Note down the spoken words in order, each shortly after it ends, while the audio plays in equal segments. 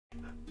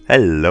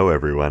Hello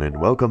everyone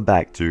and welcome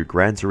back to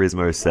Gran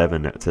Turismo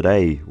 7.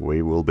 Today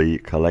we will be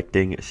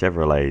collecting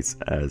Chevrolets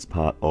as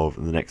part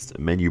of the next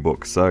menu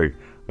book. So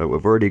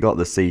we've already got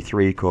the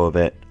C3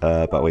 Corvette,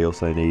 but we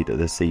also need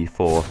the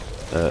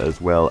C4 as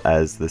well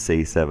as the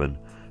C7.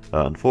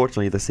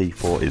 Unfortunately the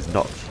C4 is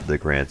not the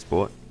Grand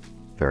Sport,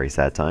 very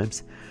sad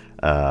times,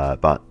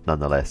 but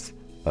nonetheless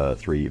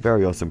three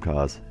very awesome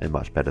cars and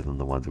much better than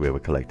the ones we were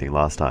collecting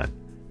last time.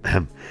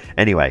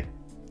 Anyway.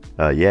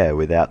 Yeah,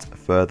 without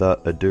further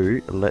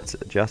ado, let's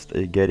just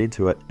get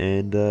into it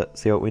and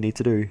see what we need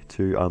to do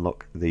to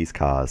unlock these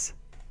cars.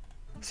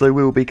 So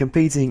we will be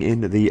competing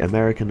in the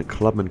American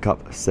Clubman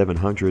Cup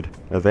 700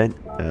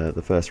 event,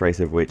 the first race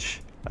of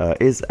which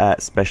is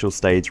at Special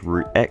Stage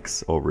Route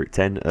X, or Route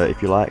 10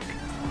 if you like,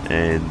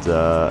 and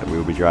we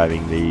will be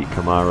driving the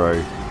Camaro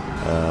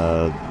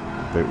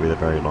with a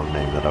very long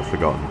name that I've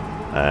forgotten.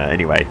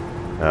 Anyway,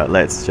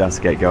 let's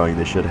just get going.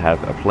 This should have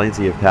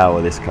plenty of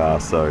power, this car,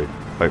 so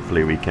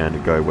hopefully we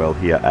can go well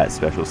here at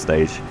Special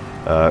Stage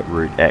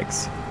Route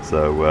X.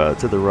 So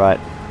to the right,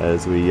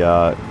 as we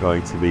are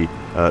going to be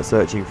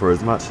searching for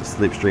as much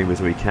slipstream as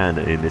we can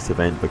in this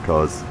event,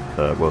 because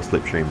well,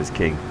 slipstream is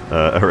king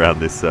around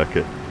this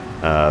circuit.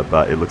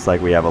 But it looks like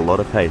we have a lot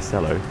of pace.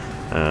 Hello.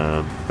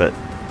 But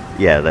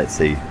yeah, let's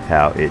see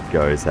how it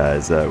goes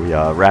as we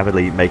are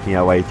rapidly making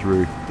our way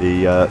through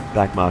the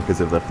back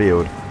markers of the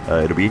field.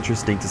 It'll be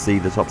interesting to see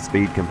the top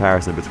speed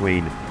comparison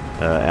between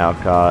our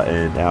car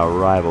and our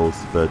rivals,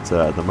 but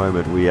at the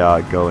moment we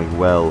are going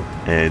well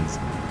and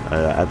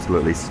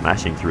absolutely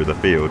smashing through the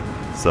field.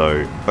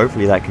 So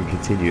hopefully that can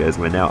continue as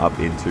we're now up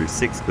into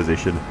 6th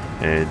position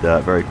and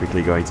very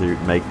quickly going to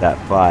make that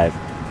 5,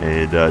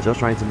 and just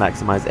trying to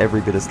maximize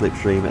every bit of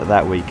slipstream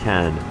that we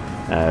can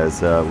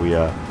as we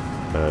are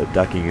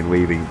ducking and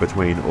weaving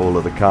between all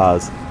of the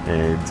cars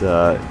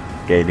and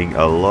gaining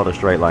a lot of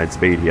straight line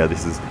speed here.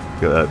 This is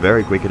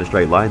very quick in a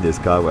straight line, this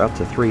car. We're up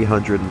to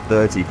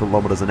 330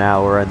 kilometers an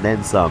hour and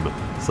then some.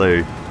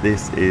 So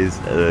this is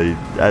an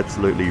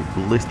absolutely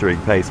blistering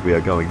pace we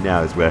are going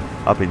now as we're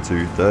up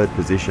into 3rd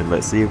position.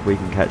 Let's see if we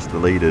can catch the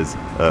leaders,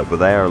 but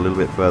they are a little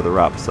bit further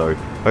up, so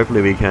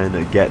hopefully we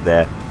can get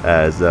there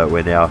as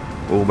we're now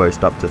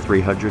almost up to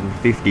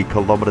 350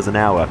 kilometers an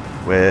hour.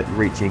 We're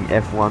reaching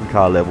F1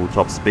 car level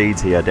top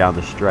speeds here down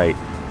the straight,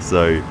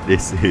 so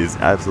this is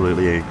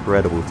absolutely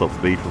incredible top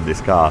speed from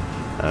this car.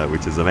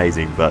 Which is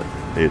amazing, but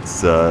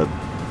it's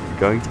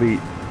going to be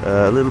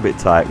a little bit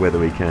tight whether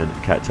we can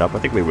catch up. I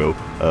think we will.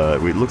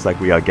 It looks like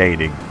we are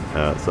gaining,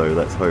 so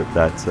let's hope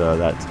that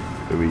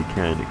we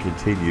can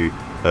continue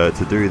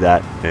to do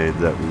that, and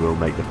that we will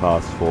make the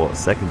pass for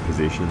 2nd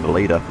position. The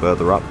leader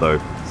further up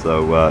though,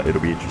 so it'll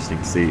be interesting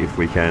to see if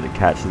we can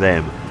catch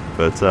them.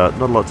 But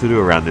not a lot to do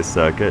around this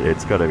circuit,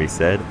 it's got to be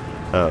said,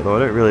 though I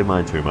don't really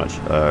mind too much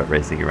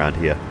racing around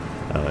here.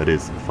 It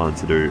is fun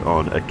to do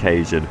on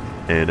occasion.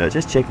 And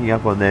just checking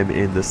up on them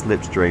in the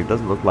slipstream,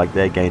 doesn't look like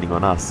they're gaining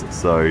on us,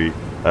 so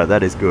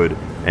that is good.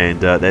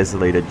 And there's the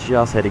leader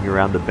just heading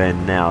around the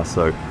bend now,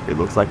 so it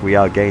looks like we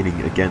are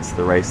gaining against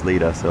the race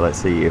leader. So let's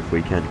see if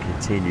we can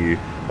continue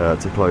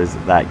to close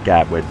that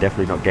gap. We're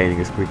definitely not gaining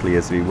as quickly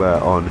as we were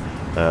on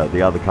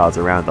the other cars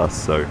around us,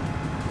 so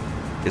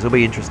this will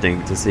be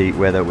interesting to see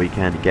whether we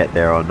can get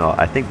there or not.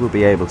 I think we'll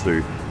be able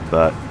to,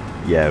 but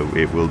yeah,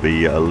 it will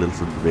be a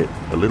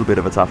little bit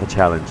of a tougher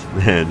challenge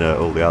than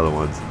all the other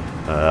ones.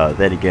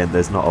 Then again,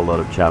 there's not a lot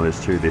of challenge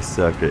to this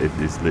circuit. It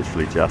is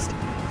literally just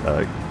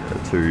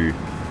 2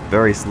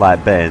 very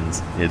slight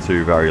bends in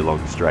 2 very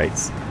long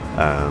straights.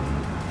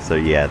 So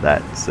yeah,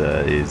 that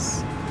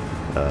is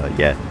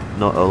yeah,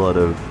 not a lot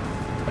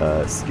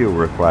of skill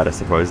required, I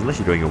suppose, unless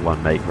you're doing a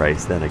one-make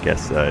race. Then I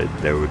guess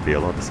there would be a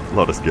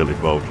lot of skill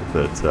involved.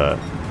 But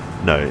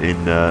no,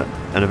 in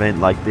an event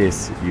like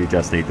this, you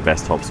just need the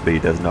best top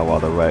speed. There's no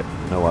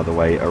other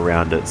way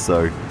around it.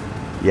 So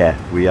yeah,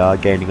 we are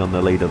gaining on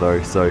the leader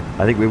though, so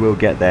I think we will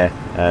get there,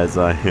 as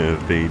I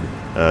have been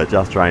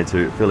just trying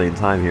to fill in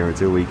time here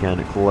until we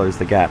can close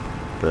the gap.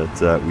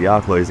 But we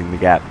are closing the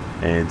gap,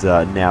 and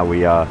now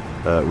we are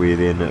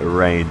within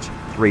range.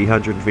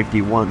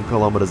 351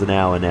 kilometers an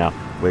hour now.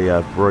 We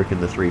have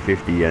broken the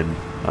 350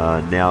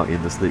 and now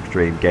in the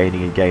slipstream,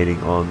 gaining and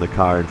gaining on the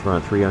car in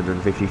front.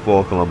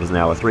 354 kilometers an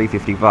hour,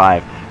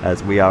 355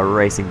 as we are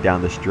racing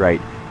down the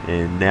straight.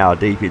 And now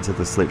deep into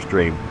the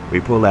slipstream, we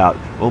pull out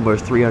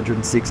almost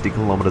 360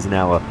 kilometers an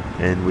hour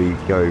and we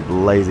go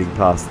blazing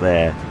past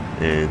there.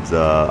 And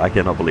I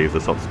cannot believe the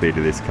top speed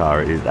of this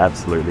car. It is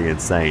absolutely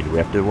insane. We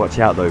have to watch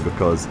out though,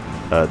 because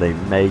they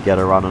may get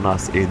a run on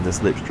us in the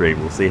slipstream.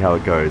 We'll see how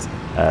it goes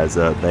as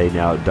they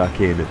now duck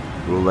in.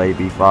 Will they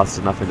be fast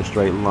enough in a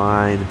straight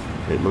line?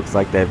 It looks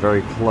like they're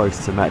very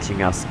close to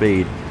matching our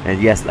speed, and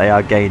yes, they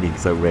are gaining,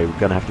 so we're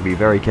going to have to be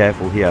very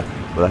careful here.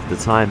 We'll have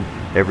to time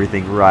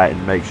everything right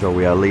and make sure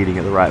we are leading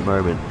at the right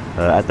moment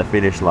at the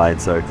finish line.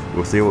 So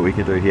we'll see what we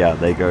can do here.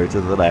 They go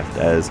to the left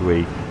as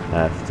we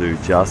have to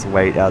just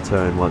wait our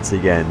turn once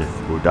again.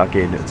 We'll duck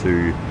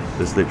into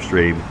the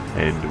slipstream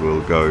and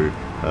we'll go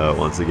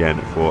once again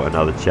for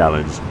another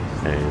challenge.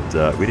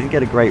 And we didn't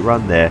get a great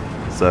run there,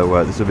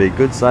 So this will be a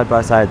good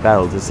side-by-side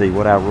battle to see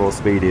what our raw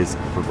speed is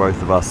for both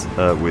of us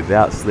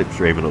without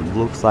slipstream, and it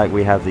looks like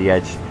we have the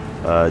edge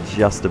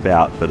just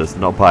about, but it's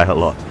not by a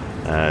lot,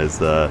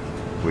 as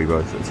we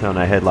both turn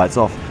our headlights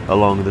off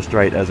along the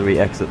straight as we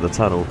exit the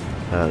tunnel.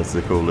 It's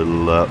a cool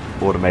little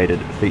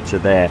automated feature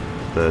there,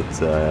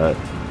 but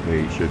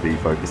we should be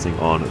focusing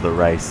on the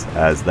race,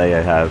 as they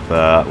have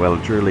well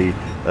and truly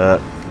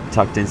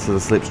tucked into the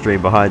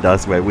slipstream behind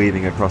us. We're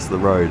weaving across the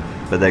road,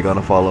 but they're going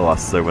to follow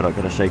us, so we're not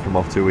going to shake them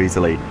off too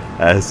easily,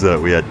 as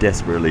we are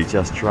desperately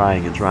just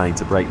trying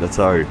to break the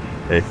tow.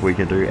 If we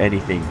can do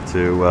anything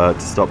to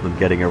stop them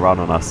getting a run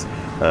on us,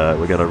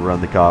 we're going to run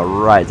the car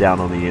right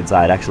down on the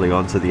inside, actually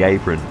onto the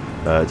apron,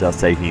 just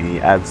taking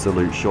the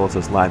absolute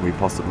shortest line we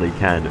possibly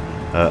can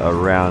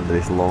around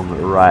this long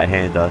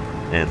right-hander,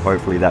 and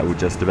hopefully that will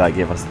just about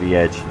give us the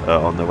edge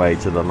on the way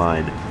to the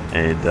line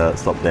and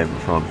stop them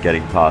from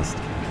getting past.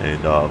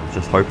 And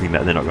just hoping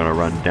that they're not going to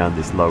run down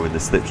this low in the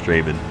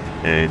slipstream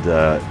and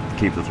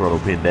keep the throttle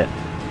pinned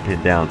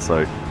down. So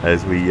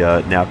as we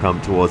now come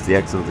towards the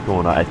exit of the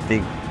corner, I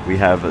think we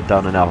have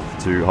done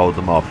enough to hold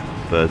them off.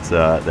 But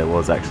there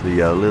was actually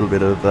a little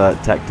bit of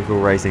tactical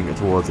racing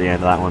towards the end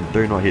of that one.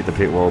 Do not hit the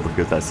pit wall,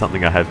 because that's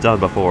something I have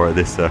done before at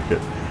this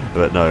circuit.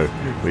 But no,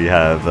 we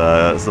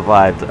have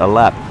survived a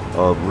lap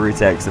of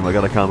Route X, and we're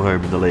going to come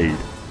home in the lead.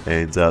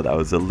 And that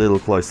was a little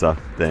closer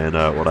than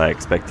what I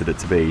expected it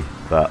to be,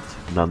 but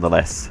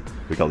nonetheless,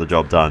 we got the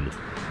job done,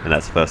 and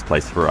that's first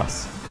place for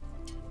us.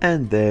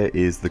 And there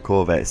is the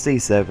Corvette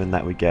C7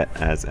 that we get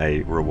as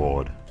a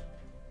reward.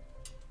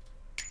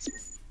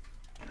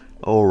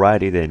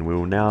 Alrighty then, we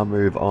will now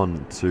move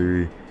on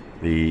to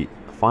the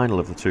final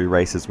of the two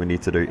races we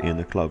need to do in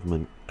the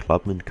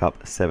Clubman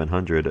Cup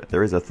 700.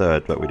 There is a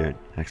third, but we don't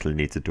actually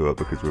need to do it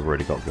because we've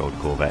already got the old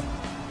Corvette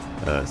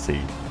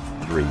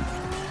C3.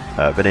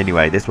 But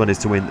anyway, this one is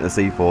to win a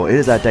C4. It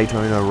is our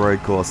Daytona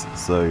road course,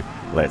 so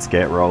let's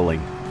get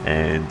rolling,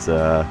 and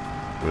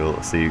we'll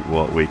see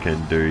what we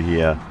can do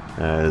here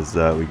as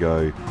we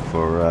go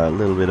for a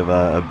little bit of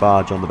a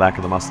barge on the back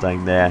of the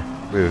Mustang there.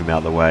 Move him out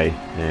of the way,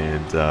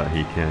 and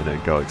he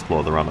can go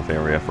explore the runoff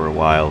area for a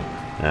while,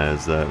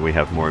 as we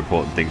have more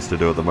important things to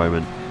do at the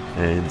moment,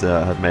 and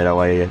have made our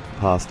way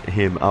past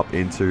him up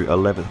into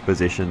 11th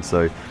position.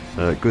 So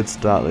good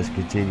start. Let's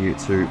continue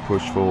to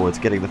push forwards,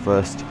 getting the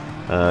first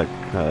what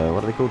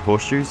are they called?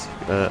 Horseshoes?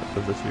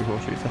 Of the two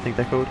horseshoes, I think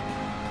they're called.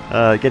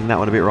 Getting that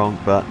one a bit wrong,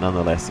 but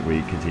nonetheless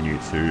we continue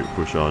to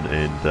push on,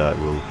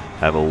 and we'll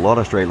have a lot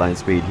of straight line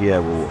speed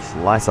here. We'll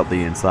slice up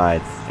the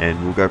inside,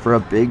 and we'll go for a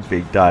big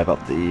dive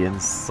up the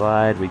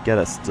inside. We get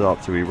it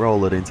stopped, we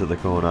roll it into the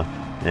corner,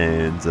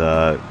 and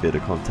a bit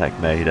of contact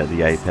made at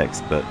the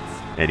apex, but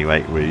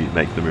anyway, we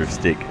make the move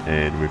stick,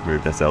 and we've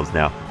moved ourselves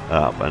now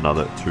up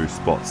another 2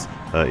 spots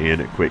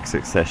in quick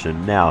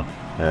succession. Now,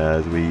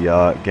 as we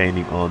are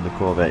gaining on the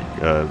Corvette,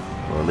 or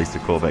at least the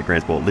Corvette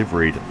Grand Sport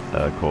liveried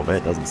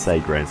Corvette. Doesn't say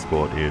Grand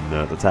Sport in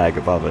the tag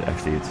above it.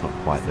 Actually, it's not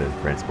quite the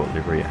Grand Sport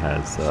livery. It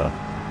has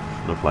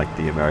look like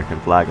the American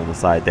flag on the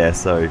side there.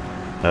 So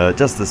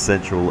just the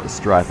central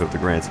stripe of the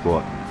Grand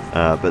Sport.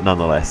 But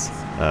nonetheless,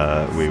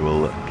 we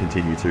will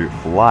continue to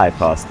fly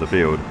past the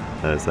field,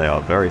 as they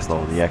are very slow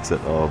on the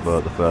exit of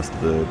the first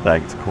of the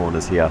banked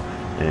corners here,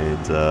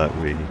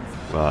 and we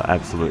are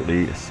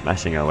absolutely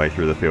smashing our way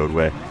through the field.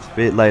 We're a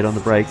bit late on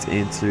the brakes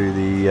into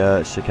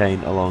the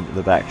chicane along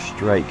the back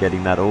straight,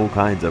 getting that all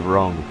kinds of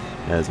wrong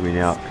as we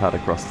now cut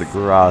across the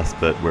grass,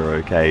 but we're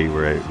okay.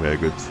 We're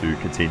good to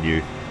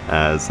continue,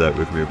 as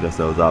we've moved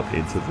ourselves up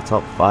into the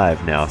top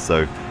 5 now.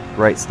 So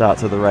great start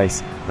to the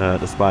race,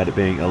 despite it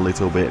being a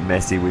little bit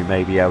messy. We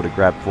may be able to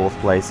grab 4th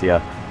place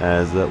here,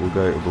 as we'll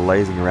go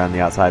blazing around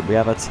the outside. We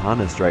have a ton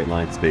of straight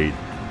line speed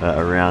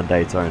around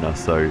Daytona,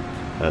 so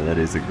that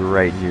is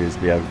great news.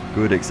 We have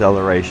good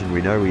acceleration.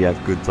 We know we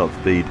have good top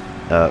speed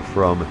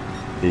from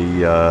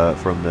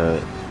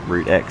the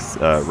Route X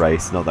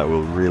race. Not that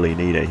we'll really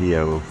need it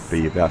here. We'll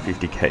be about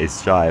 50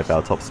 k's shy of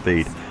our top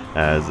speed,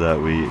 as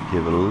we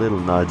give it a little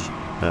nudge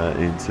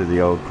into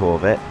the old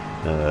Corvette.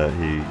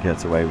 He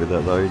gets away with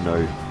it though,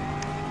 no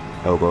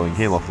elbowing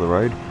him off the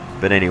road.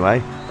 But anyway,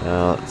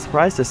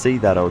 surprised to see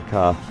that old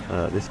car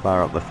this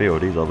far up the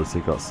field. He's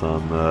obviously got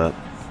some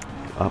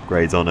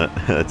upgrades on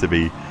it to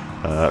be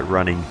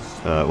running,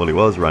 well, he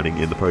was running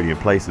in the podium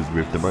places.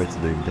 We've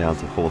demoted him down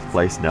to 4th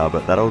place now,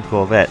 but that old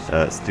Corvette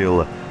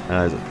still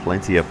has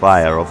plenty of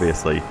fire,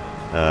 obviously,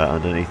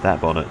 underneath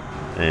that bonnet.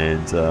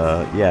 And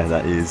yeah,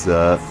 that is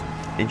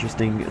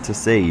interesting to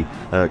see,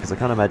 because I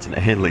can't imagine it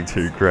handling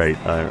too great.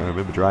 I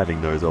remember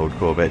driving those old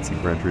Corvettes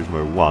in Gran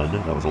Turismo 1,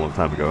 that was a long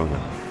time ago,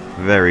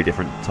 a very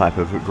different type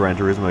of Gran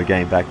Turismo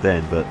game back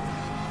then, but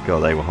god,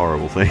 they were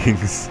horrible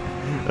things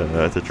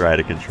to try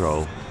to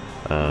control.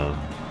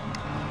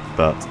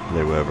 But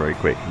they were very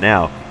quick.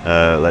 Now,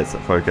 let's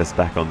focus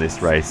back on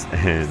this race,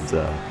 and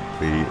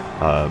we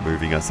are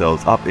moving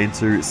ourselves up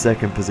into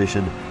 2nd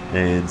position,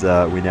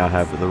 and we now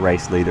have the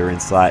race leader in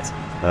sight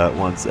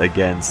once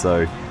again.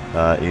 So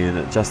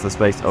in just the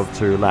space of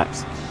 2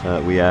 laps,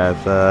 we have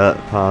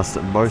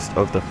passed most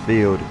of the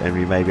field, and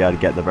we may be able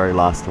to get the very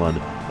last one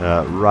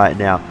right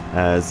now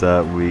as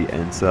we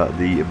enter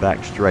the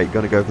back straight.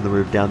 Going to go for the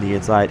move down the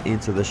inside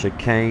into the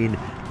chicane.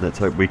 Let's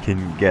hope we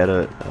can get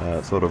it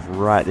sort of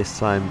right this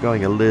time.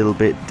 Going a little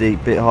bit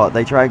deep, bit hot.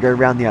 They try and go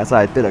around the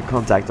outside. Bit of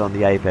contact on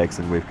the apex,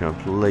 and we've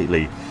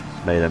completely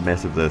made a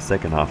mess of the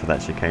second half of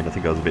that chicane. I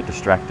think I was a bit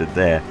distracted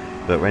there.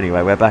 But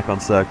anyway, we're back on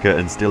circuit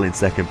and still in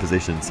second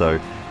position. So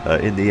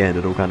in the end,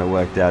 it all kind of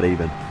worked out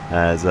even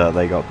as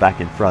they got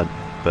back in front.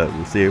 But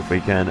we'll see if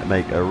we can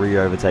make a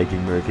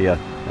re-overtaking move here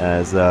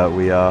as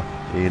we are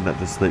in the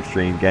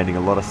slipstream, gaining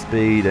a lot of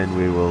speed, and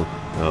we will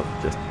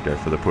just go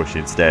for the push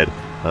instead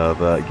of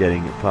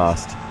getting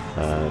past,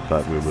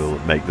 but we will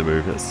make the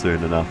move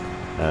soon enough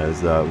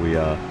as we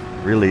are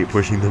really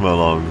pushing them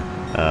along,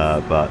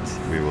 but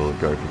we will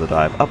go for the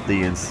dive up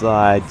the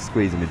inside,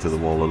 squeeze them into the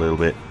wall a little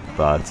bit,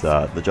 but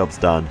the job's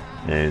done,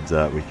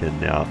 and we can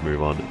now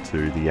move on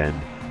to the end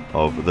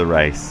of the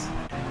race.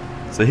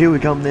 So here we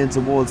come then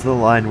towards the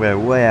line. We're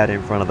way out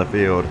in front of the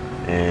field,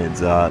 and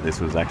this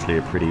was actually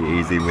a pretty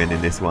easy win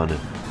in this one,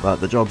 but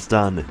the job's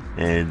done,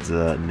 and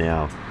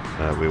now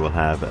we will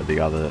have the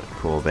other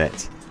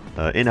Corvette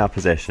in our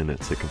possession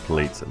to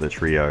complete the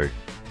trio,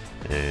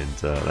 and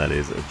that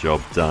is a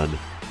job done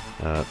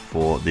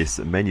for this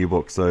menu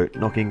book. So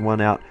knocking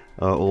one out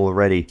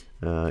already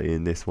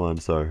in this one,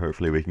 so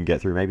hopefully we can get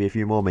through maybe a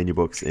few more menu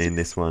books in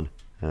this one.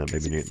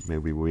 Maybe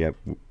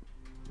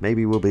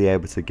we'll be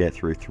able to get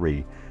through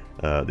 3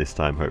 this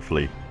time,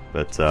 hopefully.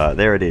 But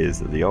there it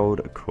is, the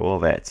old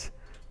Corvette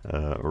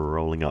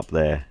rolling up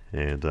there,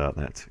 and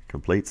that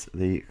completes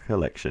the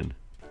collection.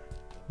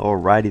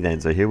 Alrighty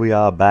then, so here we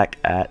are back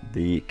at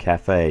the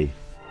cafe,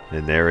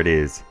 and there it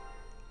is,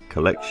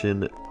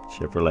 collection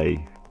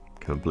Chevrolet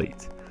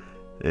complete,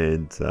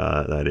 and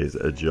that is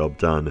a job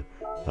done.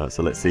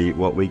 So let's see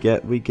what we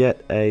get. We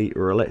get a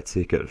roulette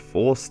ticket,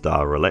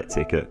 4-star roulette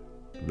ticket,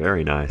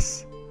 very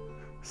nice.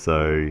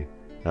 So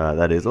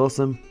that is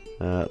awesome.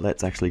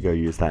 Let's actually go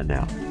use that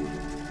now.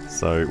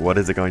 So what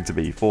is it going to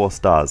be? 4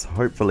 stars.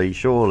 Hopefully,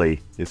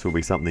 surely, this will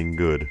be something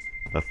good.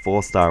 A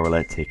 4-star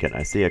roulette ticket.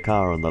 I see a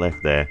car on the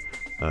left there.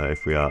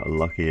 If we are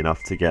lucky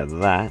enough to get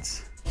that.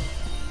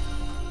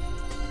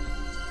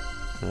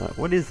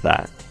 What is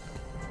that?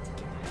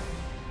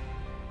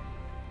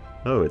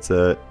 Oh, it's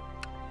a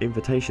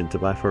invitation to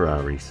buy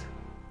Ferraris.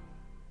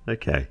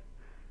 Okay.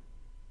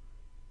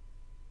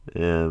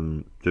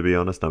 To be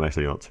honest, I'm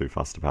actually not too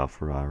fussed about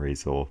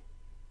Ferraris or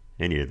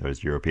any of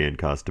those European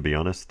cars, to be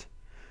honest.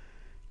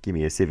 Give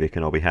me a Civic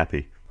and I'll be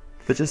happy.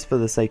 But just for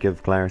the sake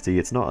of clarity,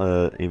 it's not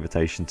an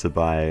invitation to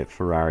buy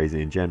Ferraris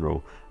in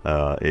general.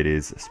 It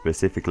is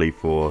specifically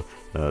for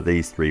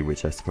these 3,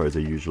 which I suppose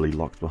are usually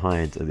locked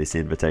behind this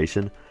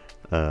invitation,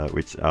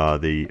 which are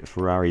the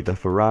Ferrari,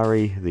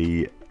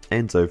 the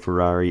Enzo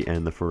Ferrari,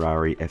 and the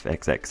Ferrari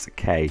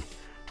FXXK.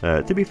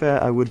 To be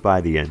fair, I would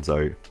buy the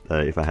Enzo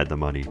if I had the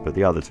money, but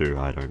the other 2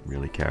 I don't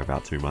really care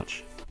about too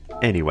much.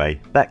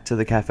 Anyway, back to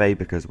the cafe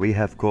because we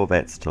have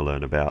Corvettes to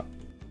learn about.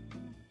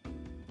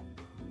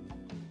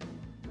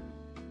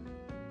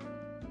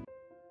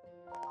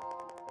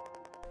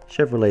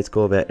 Chevrolet's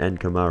Corvette and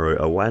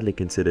Camaro are widely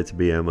considered to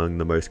be among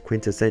the most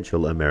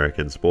quintessential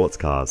American sports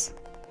cars.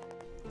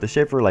 The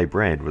Chevrolet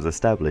brand was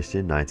established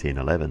in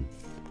 1911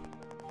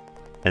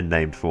 and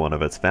named for one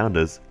of its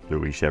founders,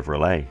 Louis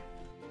Chevrolet.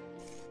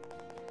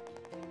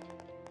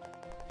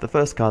 The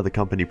first car the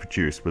company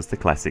produced was the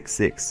Classic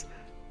 6,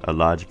 a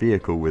large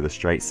vehicle with a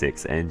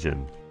straight-six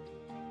engine.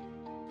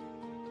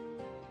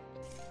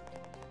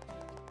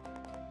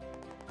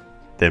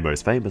 Their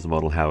most famous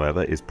model,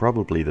 however, is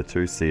probably the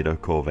 2-seater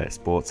Corvette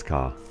sports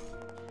car.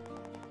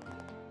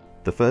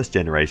 The first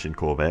generation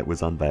Corvette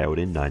was unveiled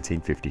in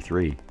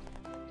 1953.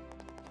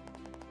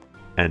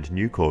 And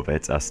new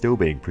Corvettes are still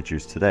being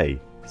produced today,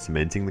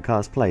 cementing the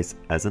car's place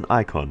as an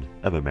icon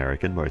of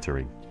American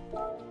motoring.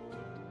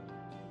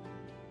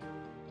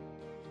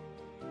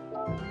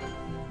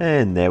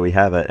 And there we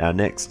have it, our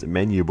next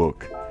menu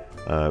book.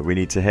 We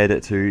need to head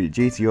to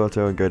GT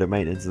Auto and go to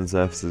maintenance and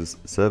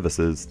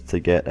services to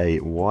get a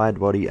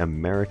wide-body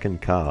American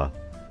car.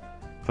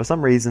 For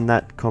some reason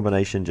that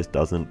combination just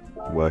doesn't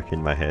work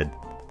in my head.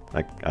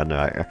 I don't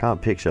know, I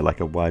can't picture like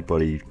a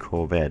wide-body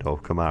Corvette or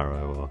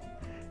Camaro or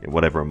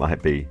whatever it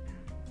might be.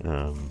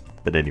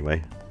 But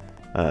anyway,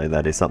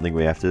 that is something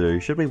we have to do.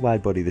 Should we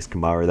wide-body this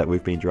Camaro that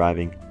we've been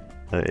driving?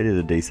 It is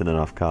a decent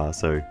enough car,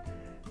 so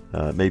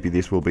maybe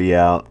this will be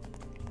our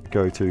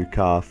go-to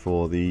car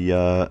for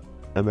the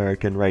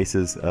American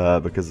races,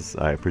 because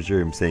I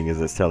presume, seeing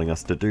as it's telling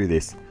us to do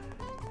this,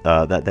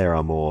 that there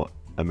are more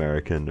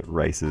American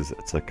races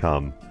to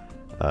come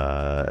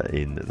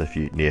in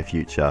the near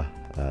future.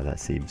 That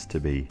seems to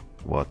be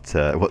what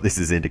this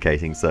is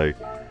indicating. So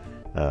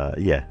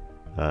yeah,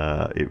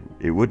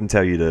 it wouldn't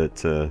tell you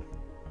to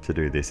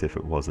do this if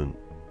it wasn't,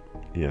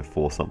 you know,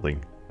 for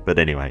something. But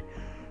anyway,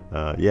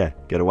 yeah,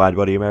 get a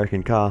wide-body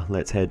American car.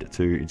 Let's head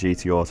to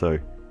GT Auto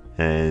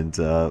and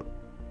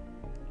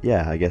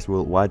yeah, I guess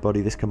we'll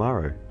wide-body this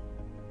Camaro.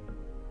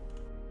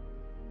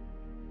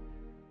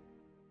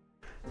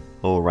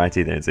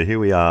 Alrighty then, so here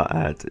we are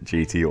at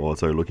GT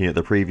Auto looking at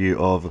the preview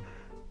of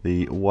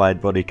the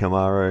wide-body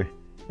Camaro.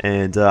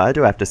 And I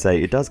do have to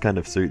say, it does kind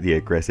of suit the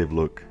aggressive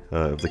look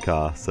of the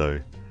car, so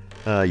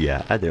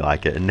yeah, I do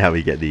like it. And now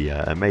we get the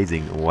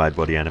amazing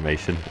wide-body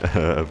animation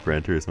of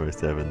Gran Turismo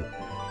 7.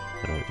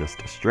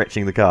 Just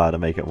stretching the car to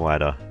make it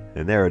wider.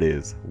 And there it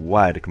is,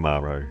 wide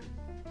Camaro.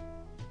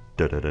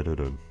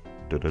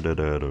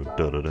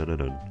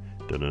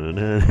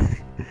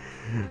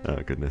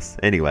 Oh goodness.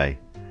 Anyway,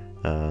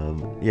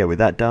 yeah, with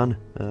that done,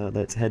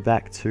 let's head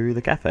back to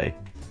the cafe.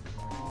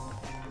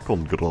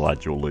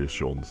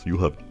 Congratulations, you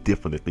have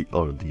definitely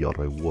earned your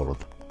reward.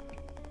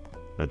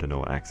 I don't know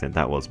what accent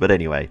that was, but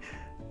anyway,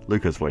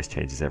 Luca's voice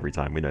changes every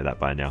time, we know that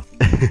by now.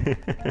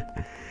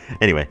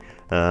 Anyway,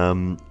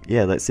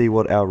 yeah, let's see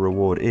what our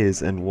reward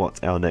is and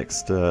what our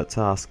next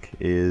task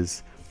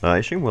is. I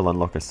assume we'll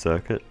unlock a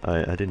circuit.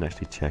 I didn't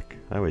actually check.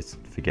 I always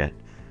forget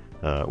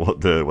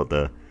what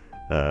the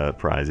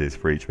prize is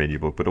for each menu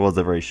book, but it was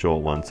a very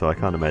short one, so I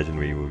can't imagine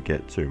we will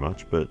get too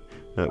much. But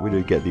we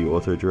do get the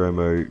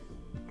Autodromo,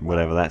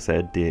 whatever that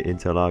said, de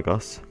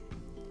Interlagos,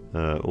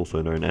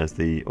 also known as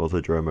the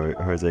Autodromo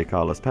Jose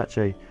Carlos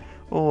Pache,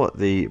 or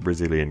the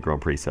Brazilian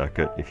Grand Prix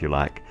circuit, if you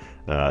like,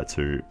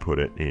 to put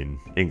it in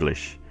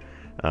English.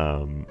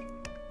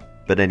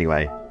 But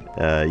anyway,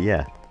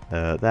 yeah,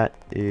 that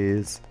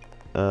is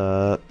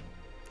our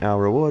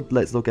reward.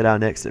 Let's look at our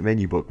next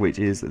menu book, which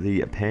is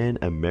the Pan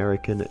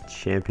American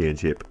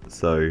Championship.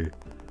 So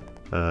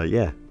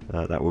yeah,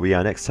 that will be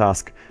our next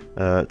task,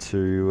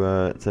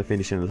 to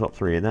finish in the top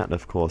 3 in that.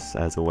 Of course,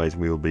 as always,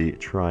 we will be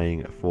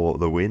trying for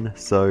the win.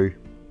 So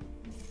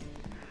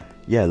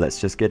yeah,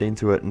 let's just get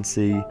into it and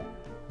see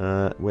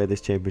where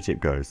this championship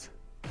goes.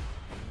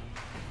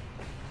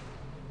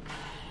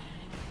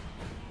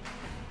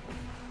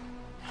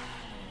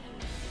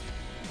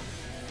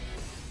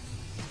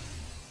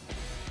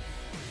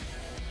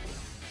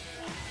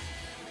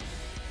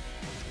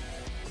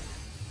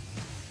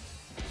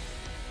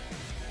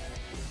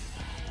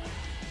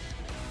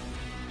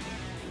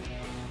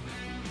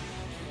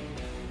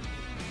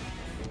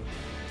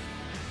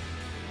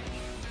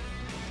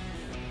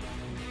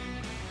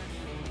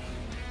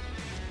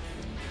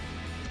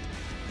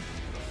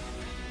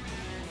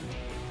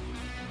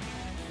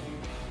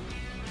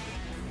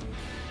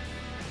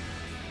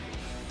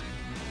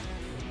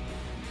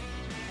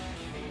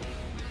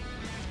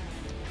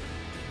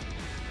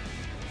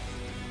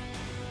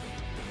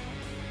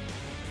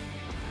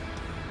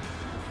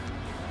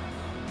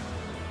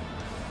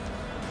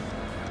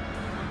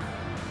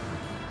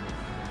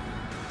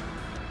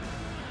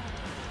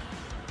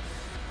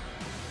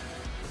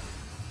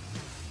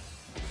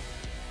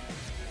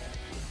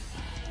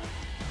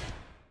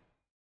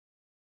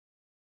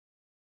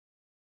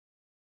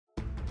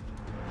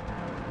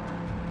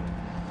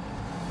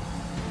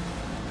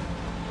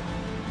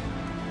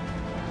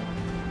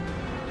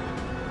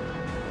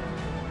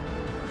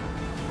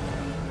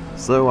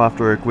 So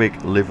after a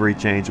quick livery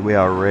change, we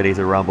are ready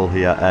to rumble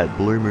here at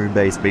Blue Moon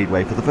Bay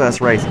Speedway for the first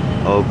race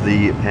of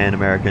the Pan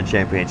American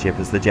Championship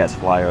as the jets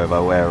fly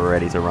over. We're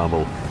ready to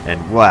rumble,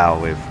 and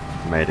wow, we've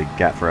made a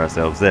gap for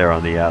ourselves there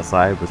on the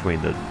outside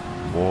between the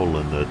wall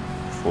and the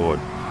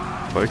Ford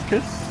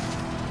Focus.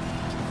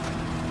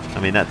 I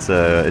mean, that's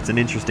it's an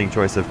interesting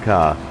choice of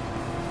car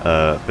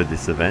for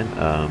this event.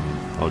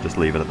 I'll just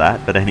leave it at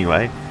that. But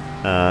anyway,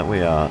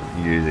 we are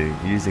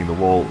using the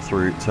wall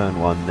through turn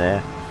 1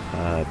 there.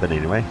 But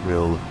anyway,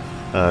 we'll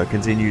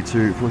continue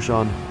to push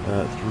on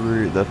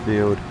through the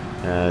field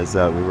as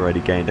we've already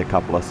gained a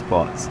couple of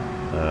spots.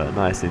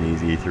 Nice and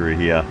easy through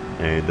here,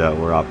 and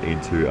we're up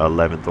into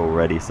 11th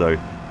already, so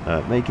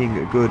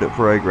making good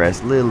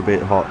progress. A little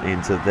bit hot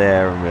into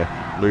there, and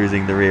we're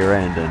losing the rear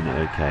end, and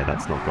okay,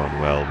 that's not gone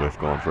well. We've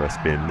gone for a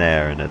spin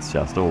there, and it's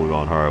just all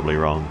gone horribly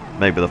wrong.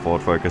 Maybe the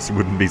Ford Focus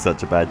wouldn't be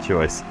such a bad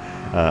choice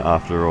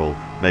after all.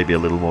 Maybe a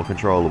little more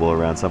controllable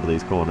around some of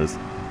these corners.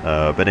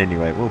 But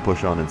anyway, we'll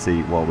push on and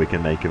see what we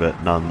can make of it.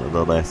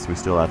 Nonetheless, we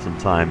still have some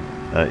time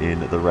in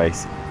the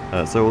race,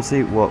 so we'll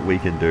see what we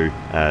can do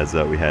as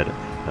we head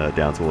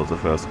down towards the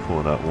first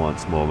corner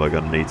once more. We're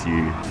going to need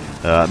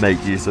to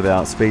make use of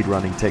our speed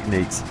running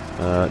techniques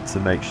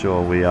to make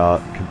sure we are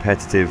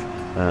competitive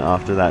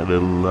after that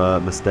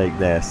little mistake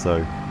there,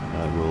 so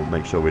we'll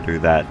make sure we do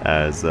that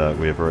as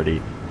we have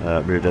already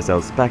moved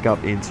ourselves back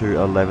up into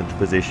 11th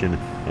position,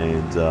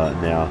 and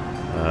now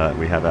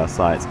we have our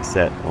sights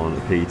set on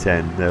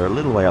P10. They're a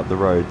little way up the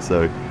road,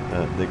 so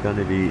they're going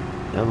to be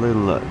a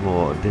little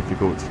more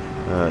difficult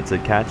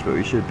to catch, but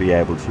we should be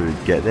able to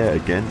get there.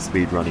 Again,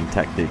 speed running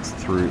tactics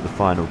through the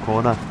final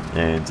corner,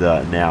 and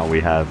now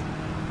we have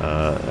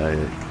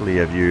a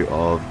clear view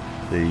of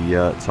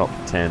the top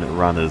 10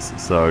 runners,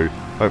 so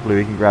hopefully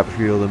we can grab a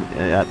few of them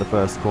at the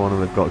first corner.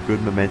 We've got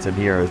good momentum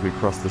here as we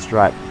cross the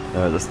stripe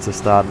just to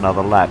start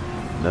another lap.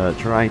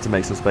 Trying to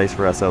make some space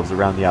for ourselves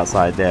around the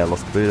outside there.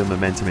 Lost a bit of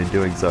momentum in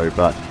doing so,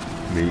 but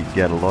we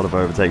get a lot of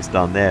overtakes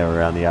done there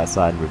around the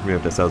outside, and we've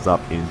moved ourselves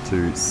up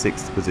into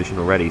 6th position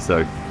already,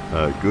 so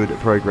good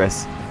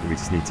progress. We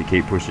just need to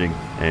keep pushing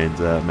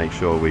and make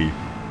sure we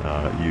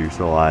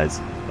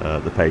utilize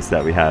the pace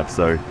that we have.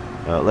 So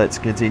let's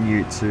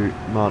continue to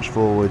march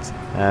forwards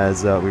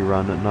as we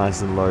run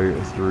nice and low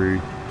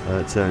through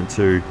turn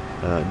 2.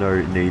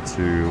 No need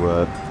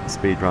to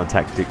speed run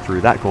tactic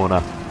through that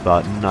corner,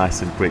 but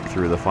nice and quick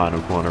through the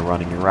final corner,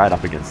 running right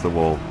up against the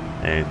wall.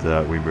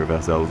 And we move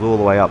ourselves all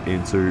the way up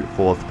into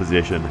 4th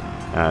position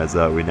as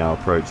we now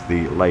approach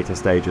the later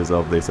stages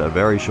of this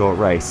very short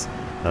race,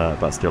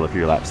 but still a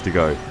few laps to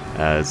go,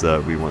 as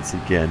we once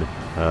again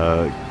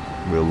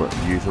will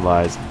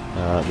utilise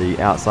the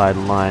outside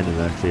line, and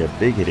actually a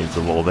big hit into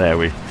the wall there.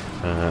 We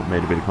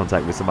made a bit of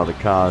contact with some other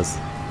cars,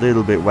 a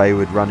little bit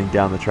wayward running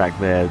down the track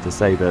there to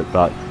save it,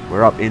 but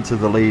we're up into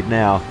the lead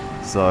now,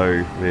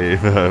 so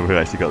we've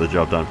actually got the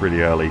job done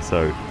pretty early,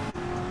 so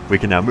we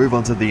can now move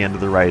on to the end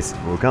of the race.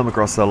 We'll come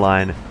across the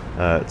line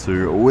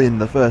to win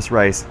the first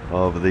race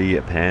of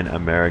the Pan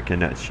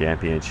American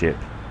Championship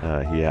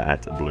here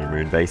at Blue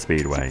Moon Bay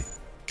Speedway.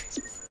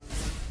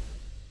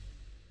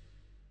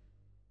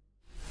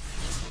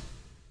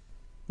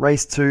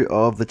 Race 2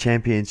 of the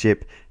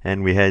championship,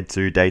 and we head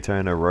to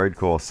Daytona Road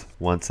Course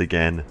once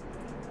again.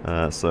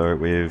 So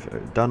we've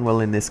done well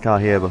in this car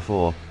here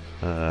before.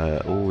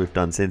 All we've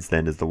done since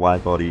then is the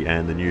wide body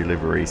and the new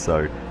livery,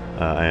 so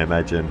I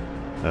imagine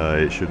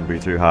it shouldn't be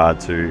too hard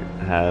to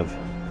have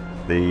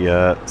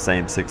the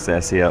same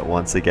success here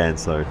once again.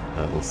 So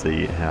we'll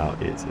see how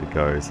it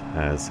goes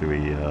as we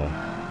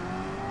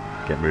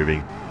get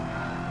moving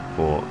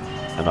for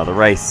another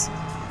race.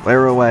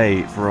 We're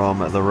away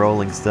from the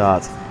rolling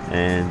start,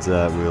 and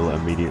we'll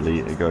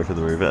immediately go for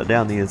the move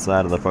down the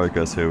inside of the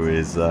Focus, who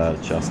is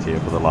just here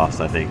for the last,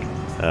 I think,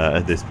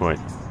 at this point,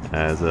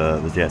 as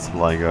the Jet's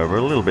flying over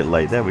a little bit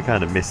late there. We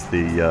kind of missed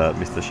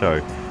the show.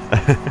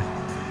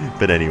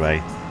 But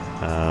anyway,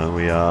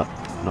 we are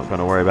not going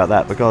to worry about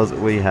that because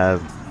we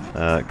have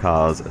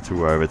cars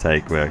to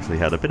overtake. We actually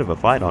had a bit of a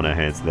fight on our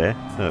hands there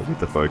with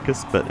the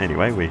Focus, but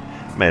anyway, we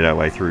made our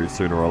way through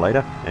sooner or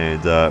later,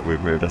 and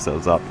we've moved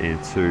ourselves up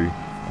into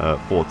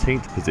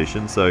 14th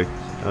position, so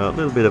a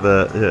little bit of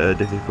a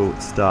difficult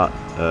start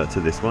to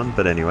this one,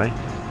 but anyway,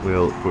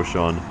 we'll push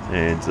on,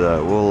 and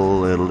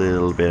we'll a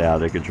little bit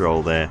out of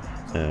control there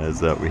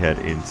as we head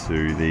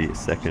into the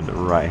second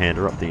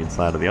right-hander up the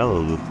inside of the other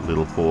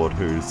little Ford,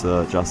 who's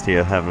just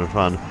here having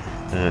fun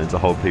to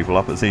hold people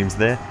up, it seems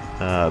there,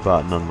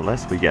 but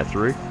nonetheless we get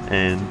through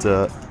and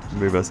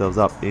move ourselves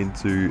up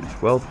into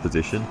 12th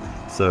position.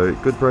 So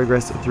good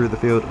progress through the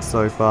field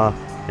so far,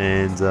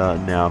 and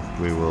now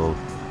we will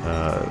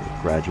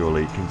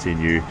gradually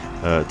continue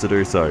to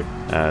do so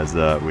as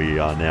we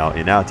are now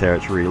in our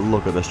territory.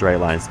 Look at the straight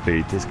line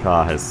speed. This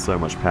car has so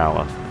much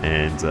power,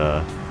 and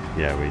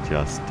yeah, we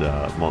just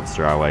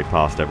monster our way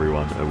past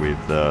everyone with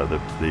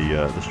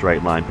the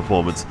straight line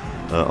performance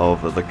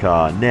of the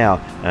car.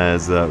 Now,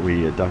 as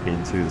we duck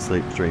into the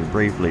slipstream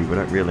briefly, we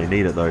don't really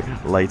need it though.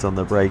 Late on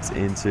the brakes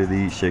into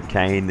the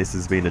chicane. This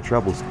has been a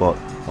trouble spot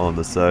on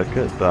the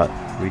circuit, but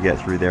we get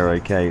through there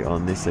okay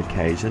on this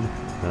occasion.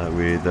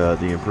 With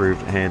the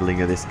improved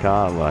handling of this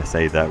car. Well, I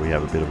say that, we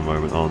have a bit of a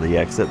moment on the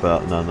exit,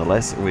 but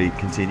nonetheless we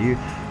continue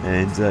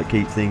and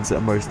keep things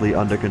mostly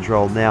under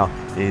control now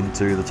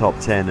into the top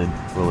 10,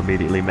 and we'll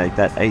immediately make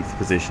that 8th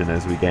position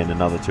as we gain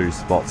another 2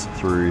 spots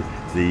through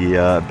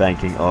the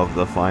banking of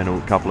the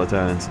final couple of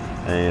turns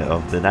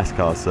of the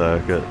NASCAR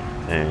circuit,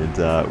 and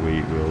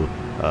we will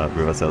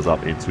move ourselves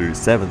up into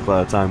 7th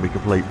by the time we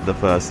complete the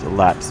first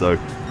lap. So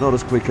not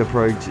as quick a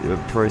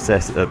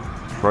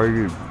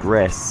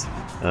progress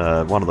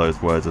one of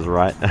those words is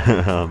right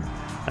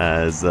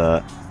as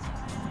the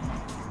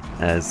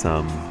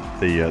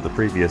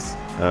previous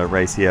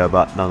race here,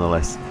 but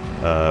nonetheless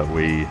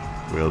we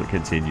will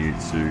continue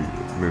to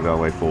move our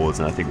way forwards,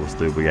 and I think we'll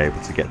still be able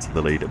to get to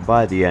the lead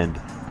by the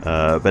end.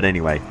 But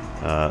anyway,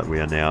 we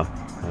are now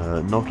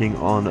knocking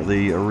on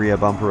the rear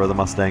bumper of the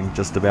Mustang,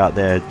 just about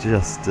there,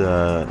 just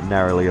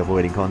narrowly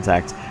avoiding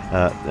contact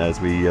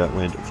as we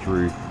went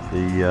through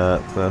the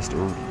first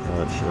of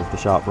the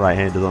sharp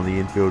right-handers on the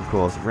infield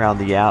course. Around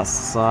the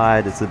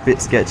outside, it's a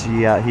bit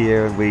sketchy out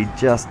here, and we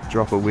just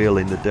drop a wheel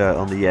in the dirt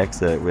on the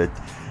exit. We're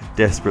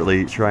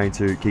desperately trying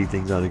to keep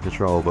things under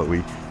control, but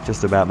we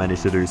just about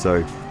managed to do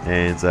so,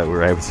 and we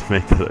were able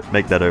to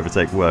make that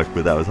overtake work,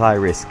 but that was high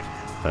risk,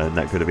 and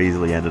that could have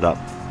easily ended up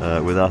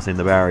with us in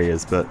the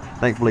barriers. But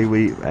thankfully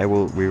we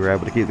were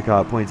able to keep the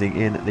car pointing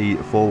in the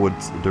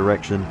forwards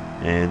direction,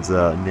 and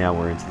now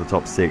we're into the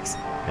top 6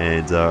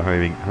 and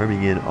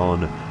homing in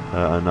on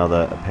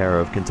another pair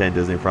of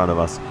contenders in front of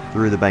us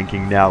through the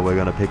banking. Now we're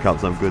going to pick up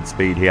some good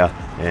speed here,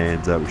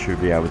 and we should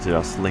be able to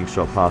just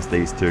slingshot past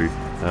these two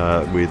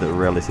with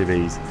relative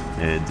ease,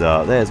 and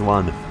there's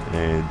one,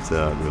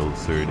 and we'll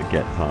soon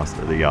get past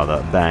the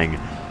other. Bang,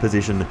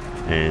 position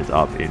and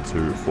up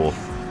into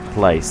 4th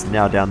place.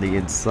 Now down the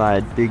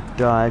inside, big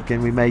dive,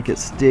 can we make it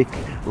stick?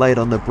 Late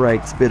on the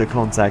brakes, bit of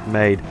contact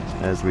made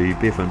as we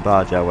biff and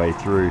barge our way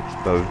through,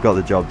 but we've got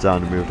the job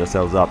done and moved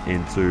ourselves up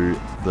into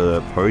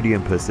the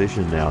podium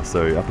position now,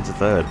 so up into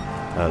 3rd.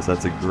 So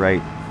that's a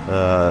great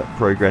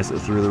progress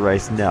through the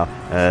race now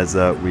as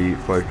we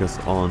focus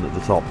on the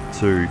top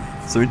 2,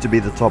 soon to be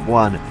the top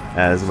 1,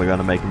 as we're going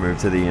to make a move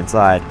to the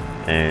inside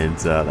and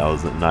that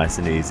was nice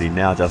and easy.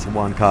 Now just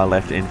one car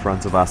left in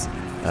front of us,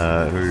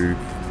 who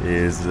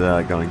is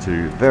going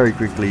to very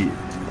quickly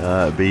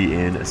be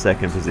in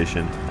second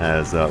position,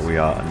 as we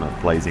are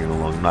blazing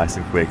along nice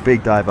and quick.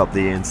 Big dive up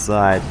the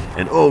inside,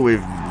 and oh,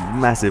 we've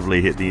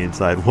massively hit the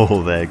inside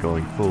wall there,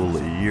 going full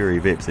Yuri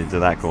Vips into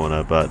that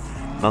corner, but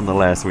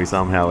nonetheless we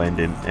somehow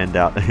end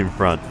out in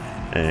front,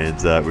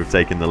 and we've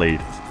taken the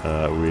lead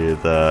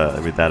with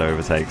that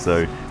overtake.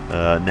 So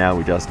now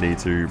we just need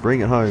to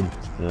bring it home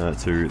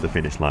to the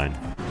finish line.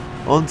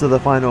 On to the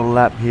final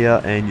lap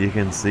here, and you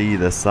can see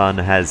the sun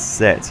has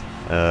set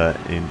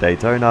in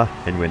Daytona,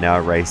 and we're now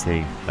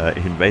racing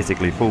in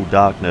basically full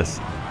darkness.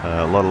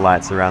 A lot of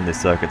lights around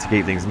this circuit to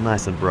keep things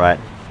nice and bright.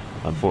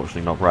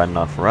 Unfortunately not bright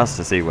enough for us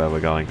to see where we're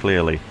going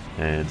clearly,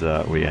 and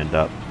we end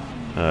up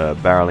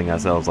barreling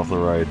ourselves off the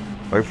road.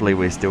 Hopefully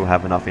we still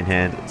have enough in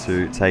hand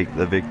to take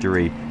the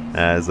victory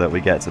as we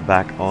get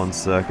back on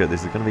circuit.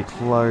 This is going to be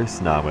close.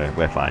 No,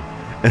 we're fine.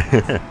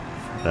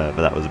 But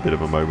that was a bit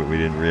of a moment we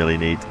didn't really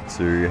need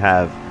to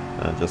have.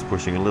 Just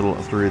pushing a little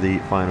through the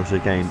final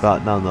chicane,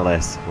 but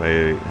nonetheless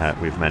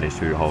we've managed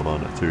to hold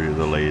on to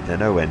the lead. They're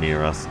nowhere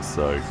near us,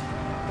 so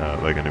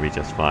we're going to be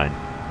just fine,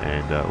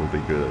 and we'll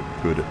be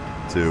good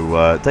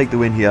to take the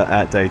win here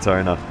at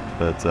Daytona.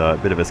 But a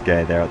bit of a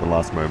scare there at the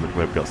last moment.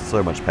 We've got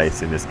so much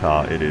pace in this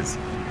car, it is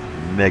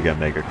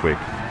mega quick.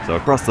 So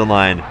across the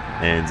line,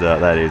 and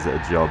that is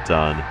a job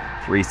done.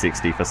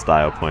 360 for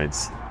style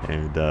points,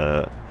 and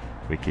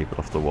we keep it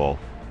off the wall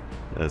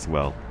as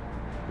well,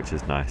 which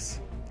is nice.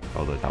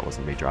 Although that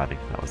wasn't me driving,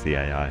 that was the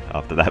AI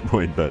after that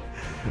point, but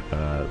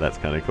that's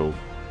kind of cool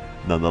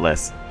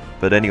nonetheless.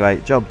 But anyway,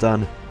 job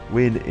done.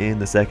 Win in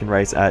the second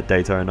race at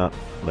Daytona.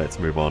 Let's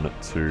move on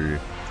to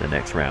the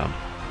next round.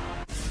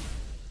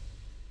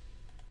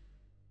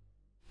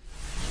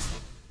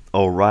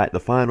 Alright, the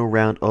final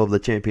round of the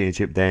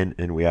championship then,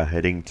 and we are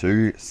heading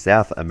to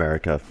South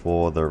America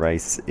for the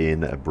race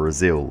in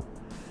Brazil.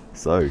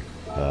 So,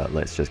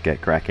 let's just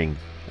get cracking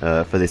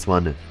for this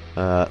one.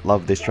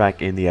 Love this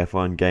track in the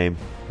F1 game.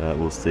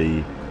 We'll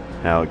see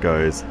how it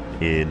goes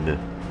in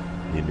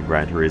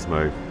Gran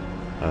Turismo.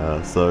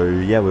 So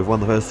yeah, we've won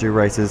the first two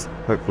races.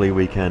 Hopefully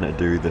we can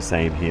do the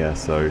same here.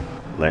 So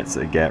let's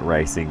get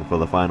racing for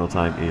the final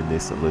time in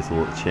this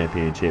little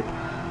championship,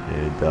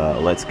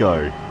 and let's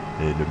go.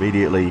 And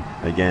immediately,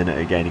 again,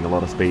 gaining a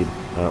lot of speed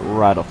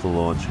right off the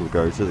launch. We'll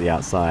go to the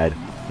outside,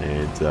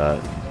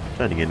 and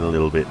turning in a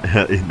little bit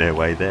in their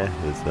way there,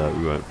 as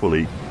we weren't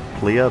fully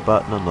clear,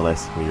 but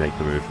nonetheless we make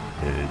the move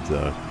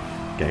and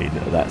gain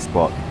that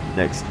spot.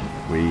 Next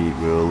we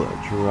will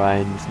try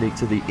and sneak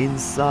to the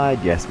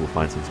inside. Yes, we'll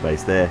find some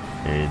space there,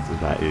 and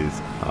that is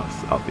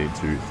us up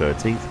into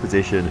 13th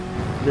position.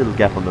 A little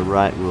gap on the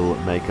right will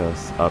make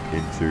us up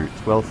into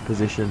 12th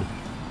position,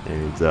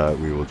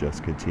 and we will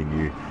just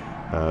continue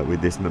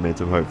with this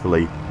momentum,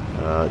 hopefully.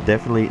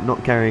 Definitely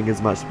not carrying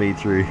as much speed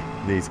through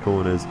these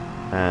corners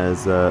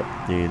as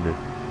in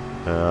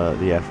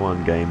the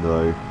F1 game,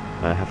 though.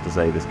 I have to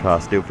say this car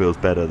still feels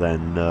better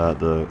than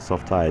the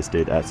soft tyres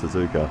did at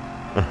Suzuka.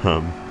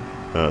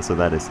 So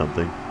that is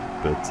something.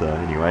 But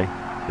anyway,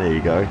 there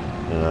you go.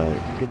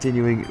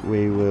 Continuing,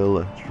 we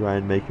will try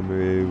and make a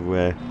move.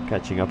 We're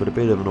catching up at a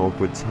bit of an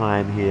awkward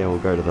time here. We'll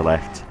go to the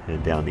left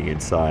and down the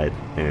inside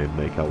and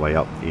make our way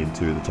up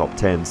into the top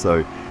 10.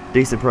 So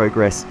decent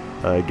progress.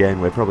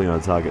 Again, we're probably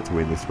on target to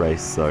win this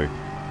race, so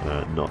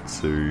not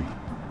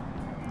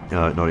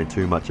in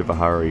too much of a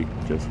hurry.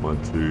 Just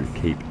want to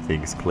keep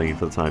things clean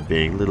for the time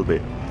being. A little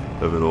bit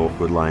of an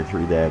awkward line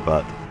through there,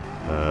 but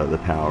the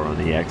power on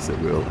the exit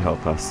will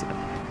help us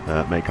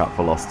make up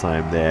for lost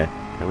time there.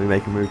 Can we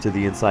make a move to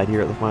the inside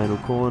here at the final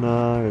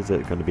corner? Is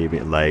it going to be a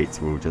bit late?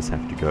 We'll just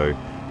have to go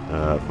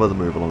for the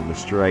move along the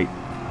straight,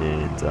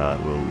 and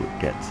we'll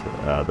get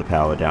the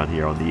power down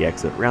here on the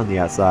exit around the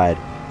outside,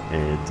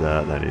 and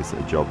that is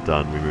a job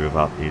done. We move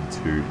up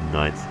into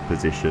 9th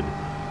position,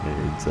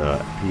 and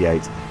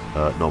P8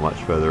 not much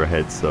further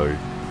ahead, so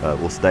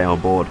we'll stay on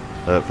board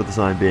for the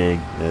time being,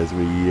 as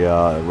we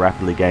are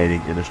rapidly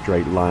gaining in a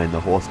straight line. The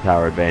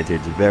horsepower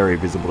advantage very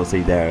visible to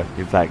see there.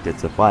 In fact,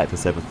 it's a fight for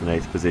 7th and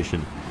 8th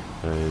position,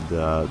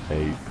 and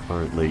they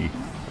currently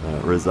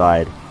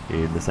reside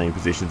in the same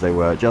positions they